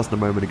were just a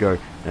moment ago,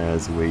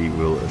 as we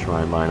will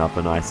try and line up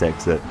a nice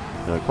exit.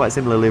 Quite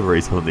similar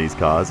liveries on these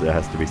cars, it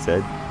has to be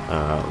said.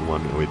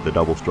 One with the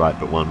double stripe,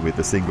 but one with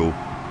the single,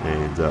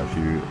 and a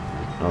few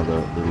other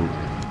little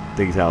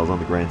details on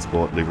the Grand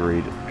Sport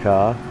liveried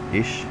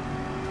car-ish.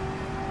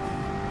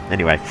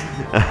 Anyway,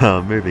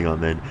 moving on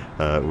then,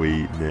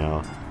 we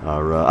now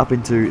are up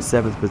into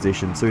 7th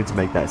position, soon to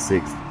make that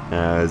 6th,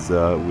 as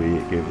we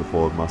give the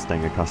Ford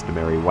Mustang a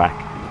customary whack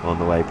on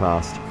the way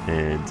past,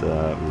 and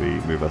we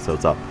move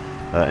ourselves up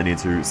and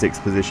into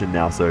 6th position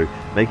now, so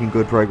making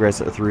good progress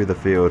through the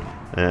field.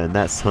 And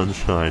that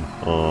sunshine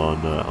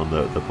on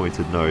the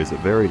pointed nose,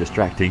 very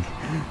distracting,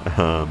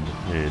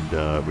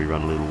 and we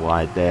run a little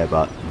wide there,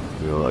 but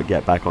we'll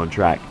get back on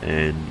track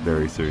and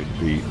very soon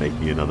be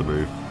making another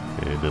move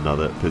and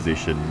another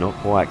position. Not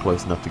quite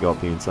close enough to go up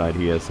the inside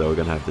here, so we're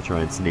going to have to try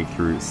and sneak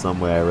through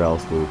somewhere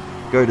else. We'll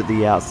go to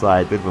the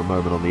outside, bit of a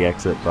moment on the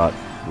exit, but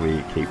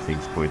we keep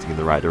things pointing in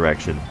the right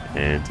direction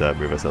and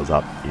move ourselves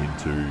up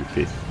into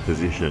 5th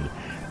position.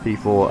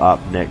 P4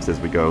 up next as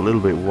we go a little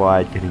bit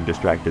wide, getting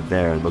distracted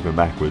there and looking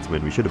backwards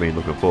when we should have been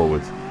looking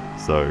forwards.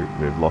 So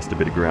we've lost a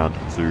bit of ground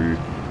to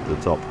the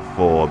top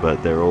 4,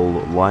 but they're all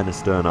line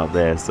astern up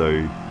there,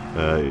 so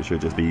it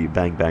should just be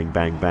bang, bang,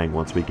 bang, bang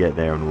once we get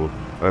there, and we'll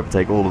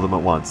overtake all of them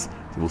at once.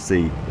 So we'll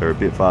see. They're a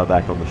bit far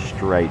back on the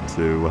straight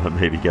to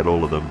maybe get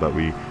all of them, but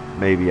we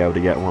may be able to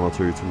get 1 or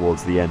 2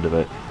 towards the end of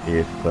it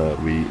if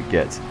we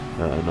get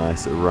a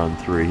nice run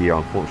through here.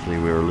 Unfortunately,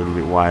 we're a little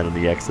bit wide on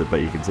the exit,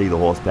 but you can see the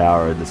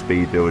horsepower and the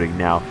speed building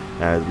now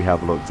as we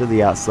have a look to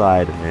the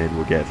outside, and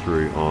we'll get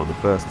through on the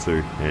first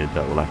 2, and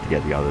we'll have to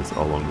get the others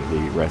along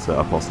the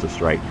Ressa Aposta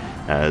straight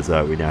as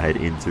we now head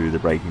into the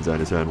braking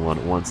zone of turn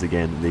 1. Once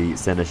again, the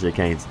center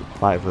chicanes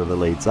fight for the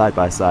lead side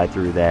by side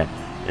through there,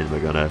 and we're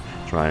going to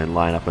try and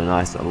line up a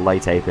nice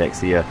late apex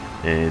here,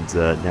 and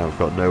now we've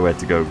got nowhere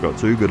to go. We've got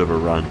too good of a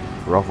run.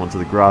 We're off onto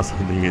the grass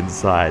on the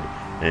inside,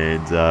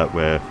 and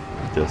we're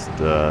just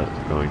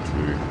going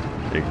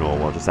to ignore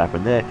what just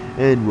happened there,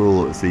 and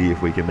we'll see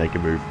if we can make a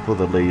move for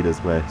the lead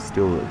as we're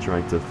still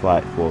trying to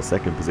fight for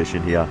 2nd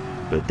position here.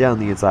 But down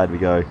the inside we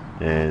go,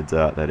 and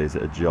that is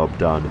a job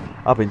done.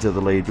 Up into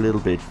the lead, a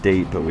little bit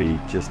deep, but we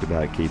just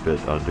about keep it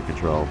under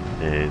control,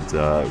 and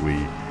we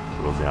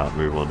will now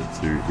move on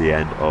to the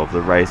end of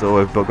the race. Oh,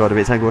 we've got a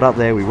bit tangled up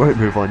there. We won't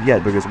move on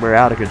yet because we're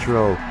out of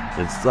control,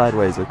 and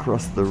sideways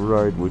across the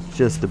road we'll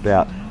just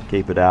about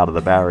keep it out of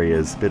the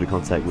barriers. Bit of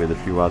contact with a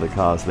few other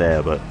cars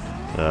there, but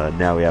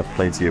now we have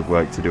plenty of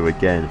work to do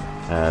again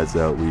as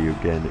we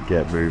again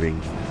get moving.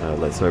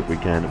 Let's hope we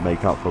can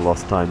make up for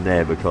lost time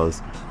there,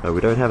 because we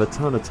don't have a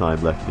ton of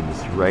time left in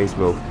this race.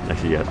 Well,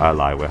 actually, yeah, I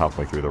lie, we're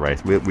halfway through the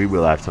race. We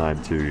will have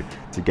time to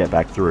get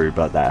back through,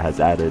 but that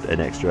has added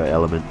an extra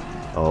element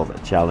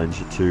of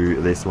challenge to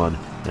this one.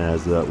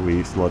 As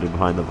we slot in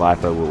behind the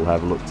Viper, we'll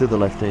have a look to the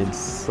left-hand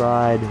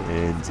side,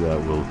 and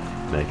we'll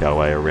make our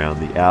way around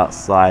the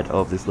outside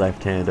of this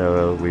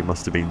left-hander. We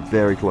must have been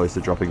very close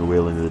to dropping a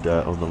wheel in the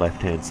dirt on the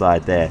left-hand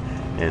side there,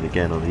 and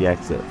again on the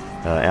exit,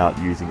 out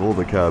using all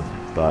the curb,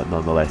 but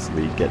nonetheless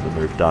we get the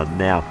move done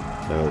now.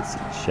 So let's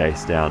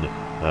chase down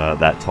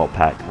that top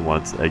pack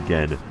once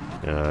again.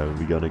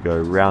 We're going to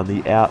go around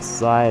the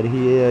outside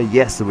here.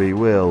 Yes, we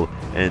will.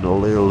 And a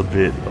little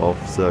bit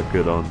off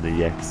circuit on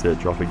the exit,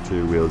 dropping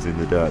 2 wheels in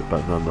the dirt,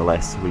 but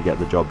nonetheless we get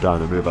the job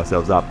done and move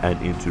ourselves up and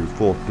into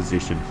 4th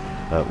position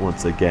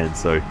once again.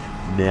 So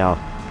now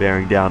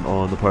bearing down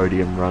on the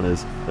podium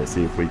runners, let's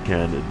see if we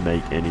can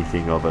make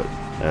anything of it,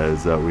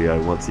 as we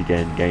are once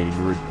again gaining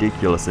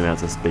ridiculous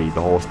amounts of speed.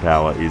 The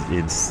horsepower is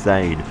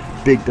insane.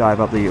 Big dive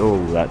up the...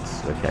 Oh,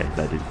 that's... okay,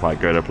 that didn't quite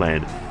go to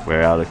plan.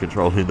 We're out of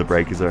control in the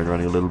braking zone,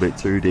 running a little bit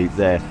too deep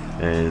there,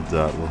 and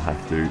we'll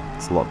have to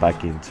slot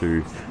back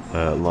into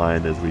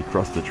line as we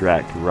cross the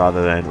track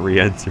rather than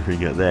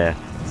re-entering it there.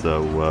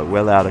 So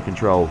well out of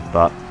control,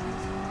 but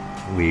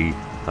we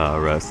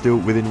are still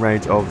within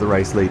range of the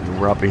race lead, and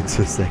we're up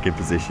into 2nd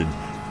position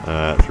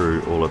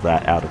through all of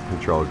that out of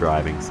control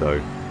driving.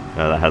 So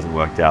that hasn't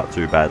worked out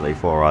too badly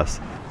for us.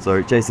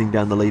 So chasing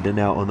down the leader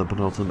now on the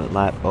penultimate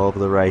lap of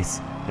the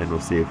race, and we'll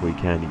see if we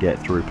can get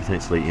through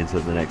potentially into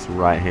the next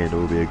right-hander.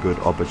 Will be a good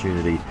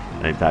opportunity.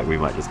 And in fact, we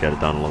might just get it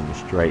done along the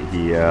straight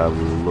here.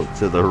 We'll look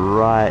to the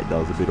right. That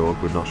was a bit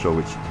awkward, not sure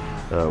which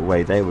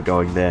way they were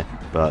going there,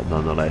 but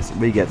nonetheless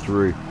we get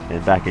through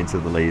and back into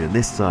the lead, and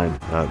this time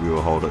we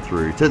will hold it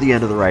through to the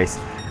end of the race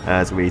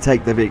as we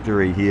take the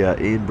victory here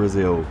in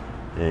Brazil,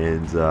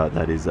 and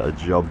that is a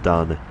job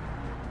done.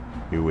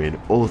 We win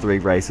all 3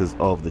 races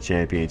of the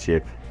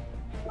championship,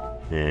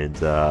 and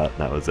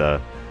that was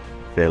a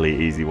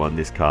fairly easy one.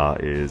 This car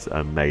is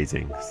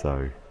amazing.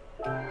 So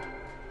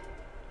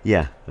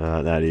yeah,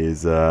 that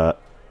is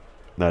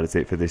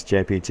it for this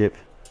championship.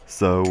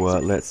 So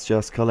let's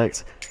just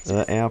collect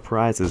our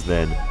prizes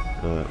then.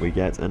 We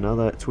get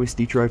another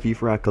twisty trophy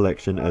for our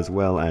collection, as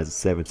well as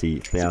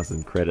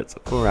 70,000 credits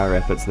for our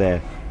efforts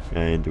there,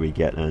 and we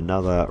get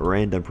another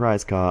random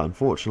prize car.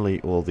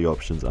 Unfortunately, all the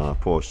options are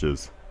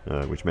Porsches,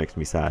 which makes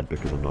me sad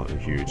because I'm not a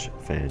huge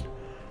fan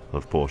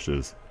of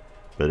Porsches.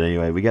 But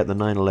anyway, we get the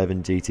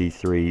 911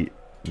 GT3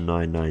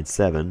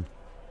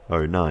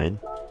 99709.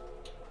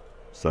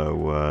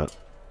 So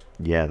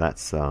yeah,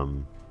 that's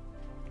something.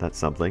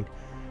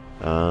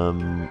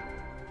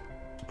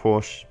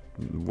 Porsche,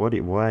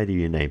 why do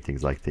you name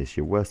things like this?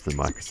 You're worse than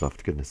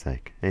Microsoft, goodness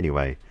sake.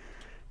 Anyway,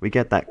 we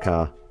get that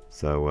car,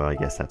 so I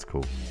guess that's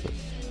cool. But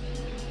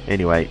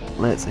anyway,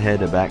 let's head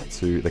back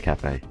to the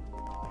cafe.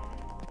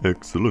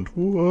 Excellent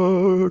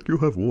work! You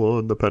have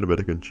won the Pan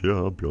American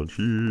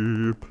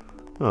Championship!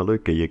 Oh,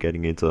 Luca, you're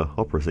getting into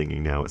opera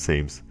singing now, it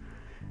seems.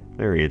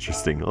 Very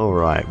interesting.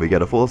 Alright, we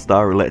get a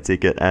 4-star roulette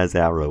ticket as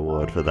our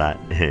reward for that,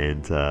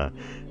 and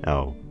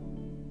oh,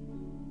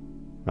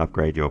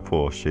 upgrade your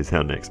Porsche is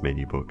our next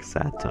menu book.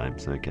 Sad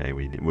times. Okay,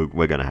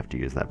 we're gonna have to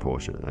use that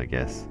Porsche, I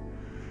guess.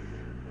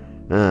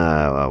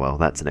 Well,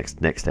 that's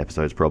next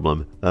episode's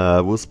problem.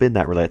 We'll spin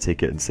that roulette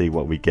ticket and see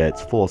what we get.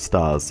 4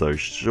 stars, so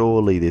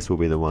surely this will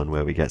be the one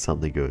where we get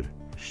something good.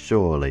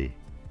 Surely.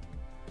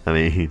 I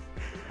mean,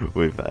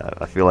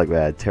 I feel like we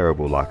had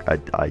terrible luck.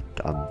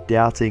 I'm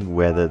doubting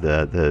whether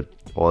the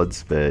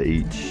odds for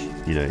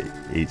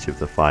each of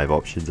the 5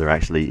 options are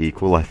actually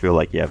equal. I feel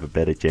like you have a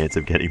better chance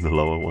of getting the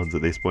lower ones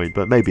at this point,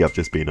 but maybe I've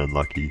just been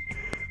unlucky.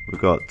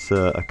 We've got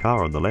a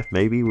car on the left.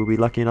 Maybe we'll be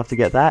lucky enough to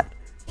get that.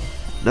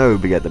 No,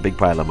 we get the big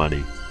pile of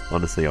money.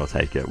 Honestly, I'll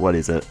take it. What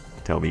is it?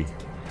 Tell me.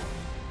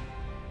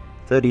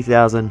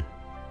 30,000.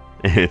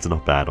 It's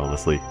not bad,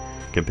 honestly.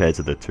 Compared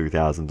to the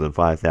 2,000s and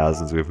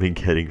 5,000s we've been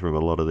getting from a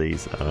lot of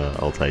these,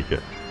 I'll take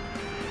it.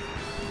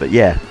 But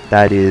yeah,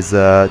 that is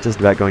just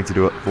about going to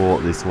do it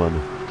for this one.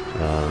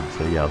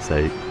 So yeah, I'll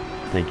say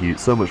thank you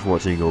so much for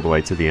watching all the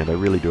way to the end. I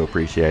really do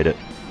appreciate it.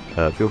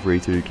 Feel free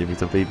to give me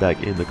some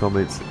feedback in the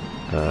comments.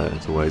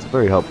 It's always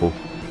very helpful.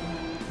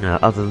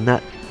 Other than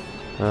that,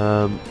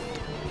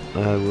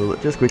 I will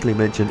just quickly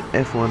mention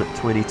F1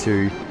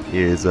 22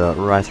 is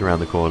right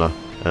around the corner.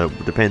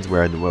 Depends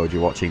where in the world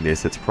you're watching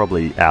this. It's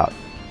probably out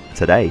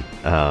today,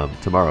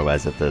 tomorrow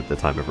as of the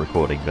time of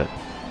recording, but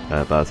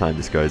by the time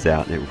this goes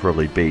out it will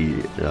probably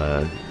be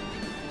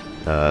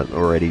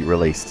already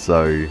released.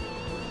 So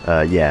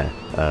yeah,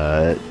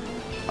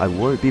 I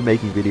won't be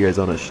making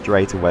videos on it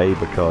straight away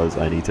because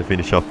I need to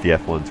finish off the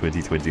F1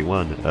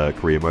 2021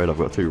 career mode. I've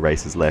got 2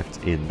 races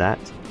left in that,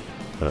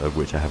 of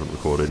which I haven't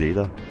recorded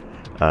either.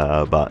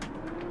 But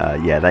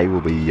yeah, they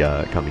will be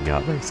coming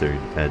out very soon,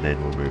 and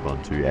then we'll move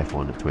on to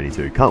F1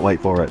 22. Can't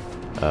wait for it.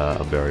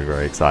 I'm very,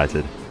 very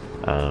excited.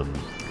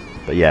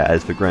 But yeah,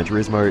 as for Gran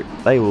Turismo,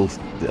 they will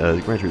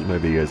Gran Turismo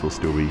videos will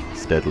still be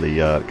steadily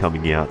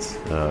coming out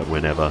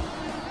whenever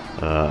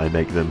I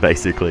make them.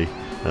 Basically,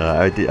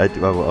 I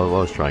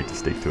was trying to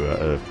stick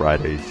to a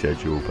Friday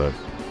schedule, but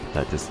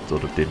that just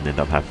sort of didn't end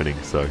up happening.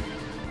 So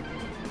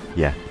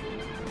yeah,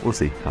 we'll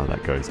see how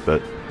that goes.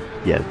 But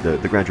yeah,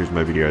 the Gran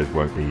Turismo videos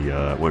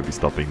won't be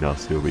stopping. They'll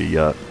still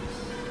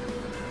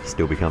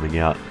be coming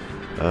out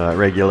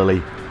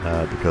regularly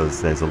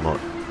because there's a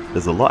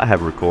lot I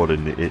have recorded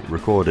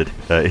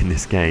in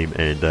this game,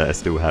 and I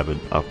still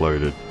haven't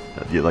uploaded.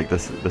 Like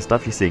the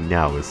stuff you're seeing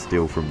now is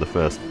still from the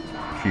first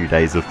few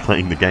days of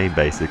playing the game,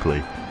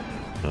 basically.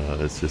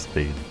 It's just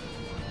been,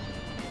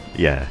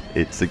 yeah,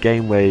 it's a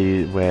game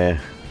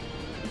where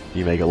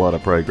you make a lot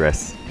of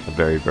progress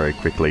very, very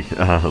quickly,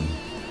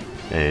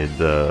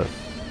 and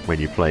when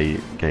you play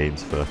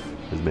games for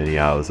as many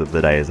hours of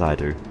the day as I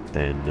do,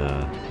 then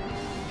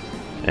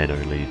and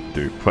only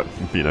do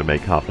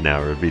make half an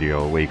hour of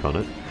video a week on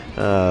it,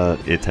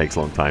 it takes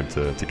a long time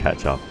to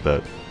catch up.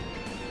 But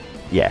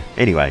yeah,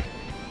 anyway,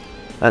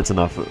 that's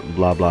enough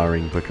blah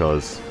blahing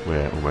because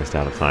we're almost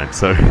out of time.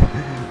 So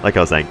like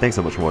I was saying, thanks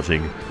so much for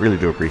watching, really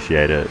do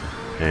appreciate it,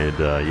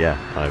 and yeah,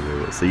 I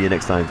will see you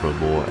next time for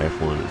more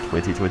F1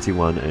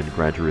 2021 and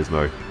Gran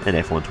Turismo and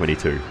F1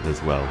 22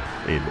 as well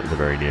in the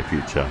very near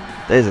future.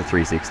 There's a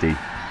 360,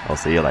 I'll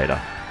see you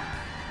later.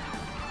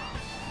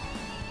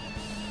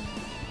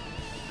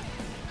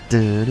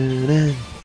 Dun, dun, dun.